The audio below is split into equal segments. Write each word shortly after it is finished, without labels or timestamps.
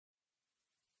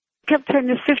Captain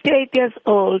is 58 years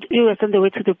old. He was on the way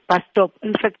to the bus stop,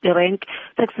 in fact the rank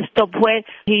taxi stop where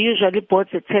he usually boards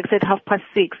the taxi at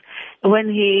 6:30 when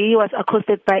he was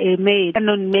accosted by a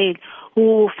unknown male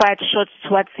who fired shots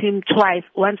towards him twice,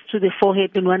 once to the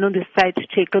forehead and one on the side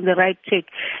cheek, on the right cheek,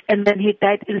 and then he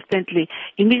died instantly.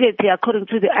 Immediately, according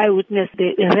to the eyewitness,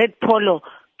 the red Polo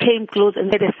came close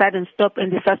and made a sudden stop,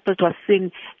 and the suspect was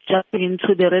seen jumping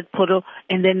into the red Polo,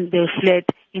 and then they fled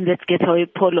in that getaway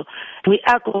Polo. We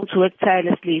are going to work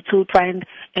tirelessly to find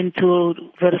and to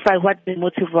verify what the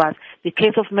motive was. The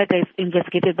case of murder is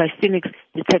investigated by Phoenix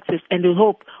detectives, and we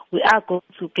hope we are going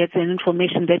to get an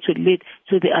information that will lead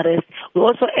to the arrest. We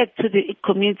also act to the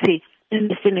community in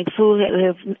the Phoenix who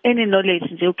have any knowledge,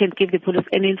 who can give the police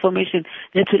any information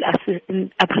that will assist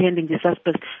in apprehending the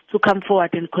suspects, to come forward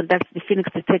and contact the Phoenix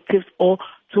detectives or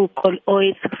to call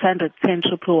 0800 10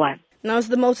 111. Now, is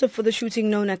the motive for the shooting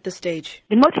known at this stage?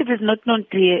 The motive is not known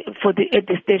at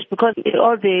this stage because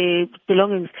all the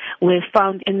belongings were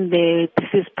found in the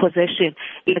deceased's possession,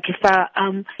 like a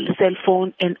firearm, cell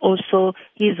phone, and also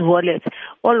his wallet.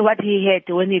 All what he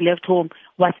had when he left home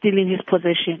was still in his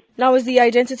possession. Now, is the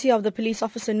identity of the police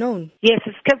officer known? Yes,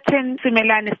 it's Captain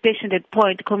Simelane, stationed at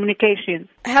Point Communications.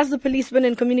 Has the police been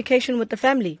in communication with the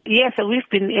family? Yes, we've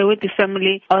been with the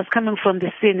family. I was coming from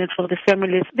the scene and from the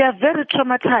families. They are very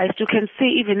traumatized. You can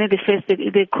see even in the face that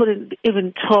they couldn't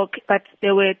even talk, but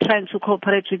they were trying to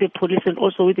cooperate with the police and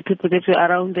also with the people that were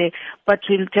around there. But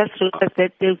we'll just request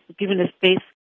that they've given a space